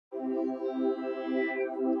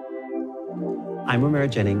I'm Romero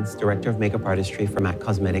Jennings, Director of Makeup Artistry for MAC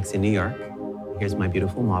Cosmetics in New York. Here's my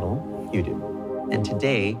beautiful model, you. And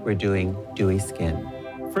today we're doing dewy skin.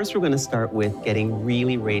 First, we're going to start with getting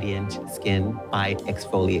really radiant skin by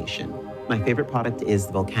exfoliation. My favorite product is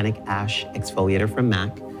the Volcanic Ash Exfoliator from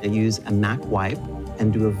MAC. I use a MAC wipe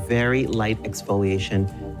and do a very light exfoliation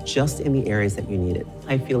just in the areas that you need it.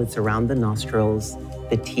 I feel it's around the nostrils,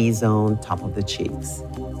 the T-zone, top of the cheeks,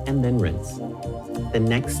 and then rinse. The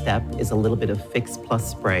next step is a little bit of Fix Plus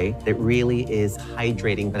spray that really is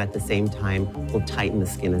hydrating, but at the same time will tighten the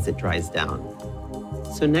skin as it dries down.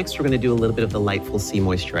 So next we're going to do a little bit of the Lightful C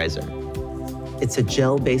moisturizer. It's a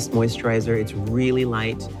gel-based moisturizer. It's really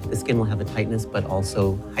light. The skin will have a tightness, but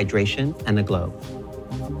also hydration and a glow.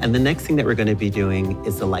 And the next thing that we're going to be doing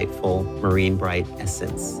is the Lightful Marine Bright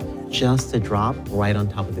Essence. Just a drop right on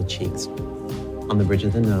top of the cheeks, on the bridge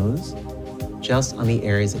of the nose, just on the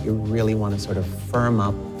areas that you really want to sort of firm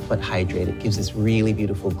up but hydrate. It gives this really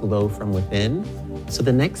beautiful glow from within. So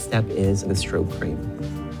the next step is the strobe cream.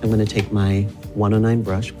 I'm going to take my 109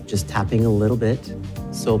 brush, just tapping a little bit.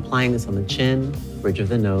 So applying this on the chin, bridge of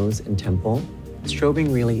the nose, and temple.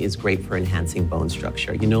 Strobing really is great for enhancing bone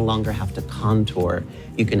structure. You no longer have to contour.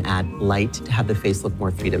 You can add light to have the face look more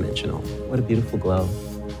three-dimensional. What a beautiful glow.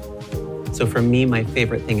 So for me, my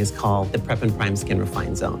favorite thing is called the Prep and Prime Skin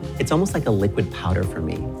Refine Zone. It's almost like a liquid powder for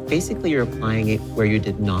me. Basically, you're applying it where you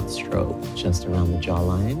did not strobe, just around the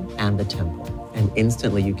jawline and the temple. And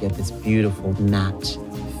instantly you get this beautiful matte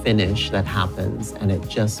finish that happens, and it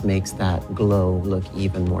just makes that glow look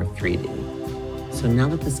even more 3D. So now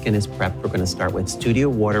that the skin is prepped, we're gonna start with Studio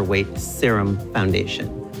Water Weight Serum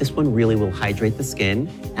Foundation. This one really will hydrate the skin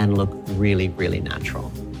and look really, really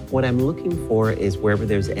natural. What I'm looking for is wherever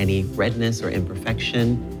there's any redness or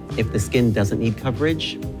imperfection. If the skin doesn't need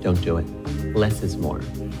coverage, don't do it. Less is more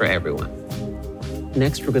for everyone.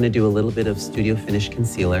 Next, we're going to do a little bit of Studio Finish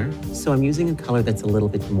Concealer. So I'm using a color that's a little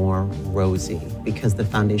bit more rosy because the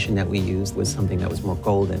foundation that we used was something that was more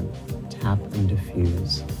golden. Tap and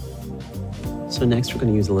diffuse. So next, we're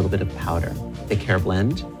going to use a little bit of powder. The Care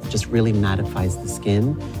Blend just really mattifies the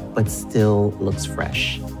skin, but still looks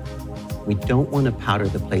fresh. We don't want to powder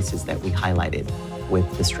the places that we highlighted with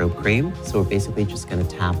the strobe cream. So we're basically just going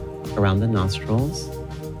to tap around the nostrils,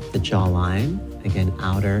 the jawline, again,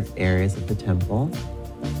 outer areas of the temple.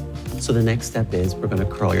 So the next step is we're going to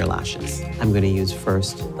curl your lashes. I'm going to use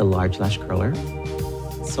first the large lash curler.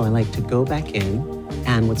 So I like to go back in.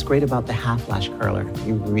 And what's great about the half lash curler,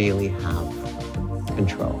 you really have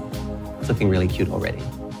control. It's looking really cute already.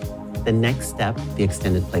 The next step, the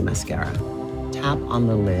Extended Play Mascara. Tap on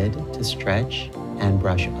the lid to stretch and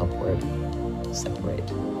brush upward, separate.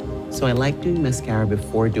 So I like doing mascara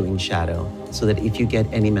before doing shadow so that if you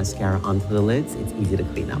get any mascara onto the lids, it's easy to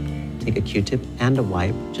clean up. Take a Q-tip and a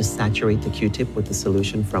wipe, just saturate the Q-tip with the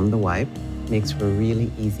solution from the wipe. Makes for a really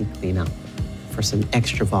easy cleanup. For some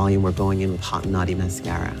extra volume, we're going in with Hot and Naughty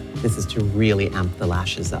Mascara. This is to really amp the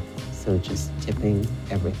lashes up. So just tipping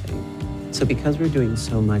everything. So because we're doing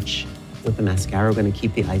so much with the mascara, we're going to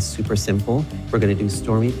keep the eyes super simple. We're going to do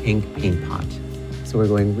Stormy Pink Paint Pot. So we're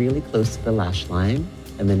going really close to the lash line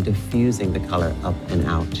and then diffusing the color up and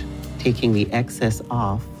out. Taking the excess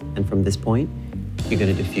off, and from this point, you're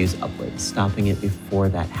going to diffuse upwards, stopping it before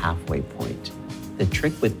that halfway point. The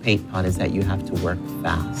trick with Paint Pot is that you have to work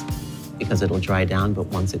fast because it'll dry down, but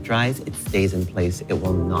once it dries, it stays in place. It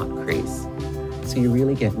will not crease. So you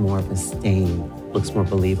really get more of a stain. Looks more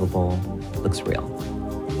believable, looks real.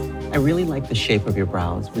 I really like the shape of your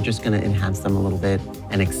brows. We're just gonna enhance them a little bit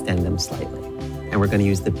and extend them slightly. And we're gonna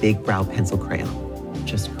use the Big Brow Pencil Crayon.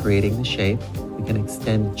 Just creating the shape. We can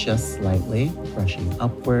extend just slightly, brushing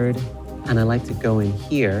upward. And I like to go in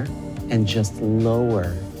here and just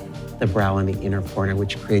lower the brow on the inner corner,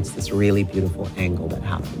 which creates this really beautiful angle that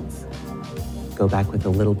happens. Go back with a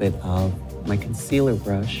little bit of my concealer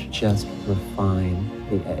brush, just refine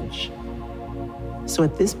the edge. So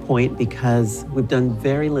at this point, because we've done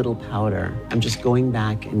very little powder, I'm just going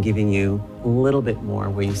back and giving you a little bit more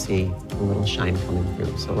where you see a little shine coming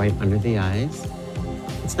through. So right under the eyes.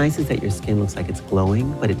 What's nice is that your skin looks like it's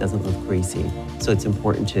glowing, but it doesn't look greasy. So it's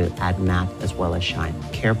important to add matte as well as shine.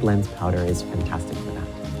 Care Blends powder is fantastic for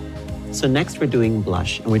that. So next we're doing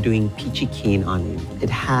blush, and we're doing Peachy Keen on you. It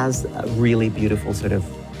has a really beautiful sort of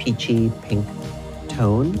peachy pink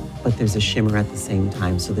tone, but there's a shimmer at the same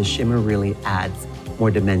time. So the shimmer really adds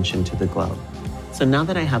more dimension to the glow. So now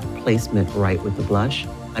that I have placement right with the blush,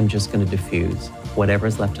 I'm just going to diffuse.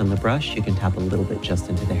 Whatever's left on the brush, you can tap a little bit just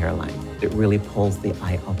into the hairline. It really pulls the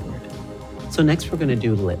eye upward. So next we're going to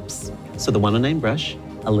do lips. So the 109 brush,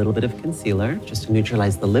 a little bit of concealer just to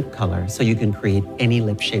neutralize the lip color so you can create any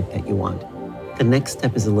lip shape that you want. The next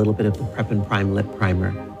step is a little bit of the Prep and Prime Lip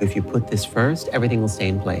Primer. If you put this first, everything will stay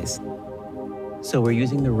in place. So we're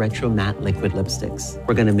using the Retro Matte Liquid Lipsticks.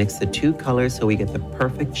 We're gonna mix the two colors so we get the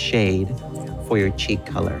perfect shade for your cheek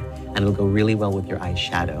color, and it'll go really well with your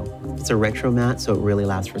eyeshadow. It's a retro matte, so it really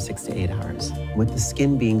lasts for 6 to 8 hours. With the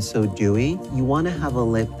skin being so dewy, you wanna have a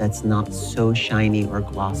lip that's not so shiny or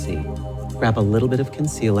glossy. Grab a little bit of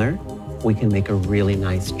concealer. We can make a really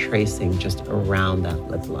nice tracing just around that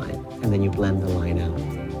lip line, and then you blend the line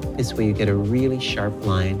out. This way you get a really sharp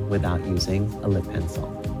line without using a lip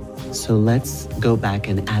pencil. So let's go back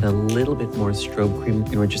and add a little bit more strobe cream,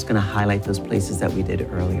 and we're just gonna highlight those places that we did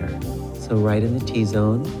earlier. So right in the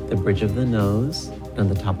T-zone, the bridge of the nose, on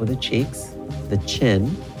the top of the cheeks, the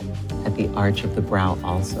chin, at the arch of the brow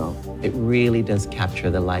also. It really does capture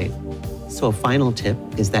the light. So a final tip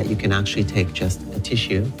is that you can actually take just a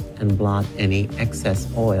tissue and blot any excess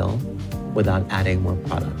oil without adding more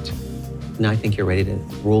product. Now I think you're ready to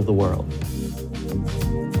rule the world.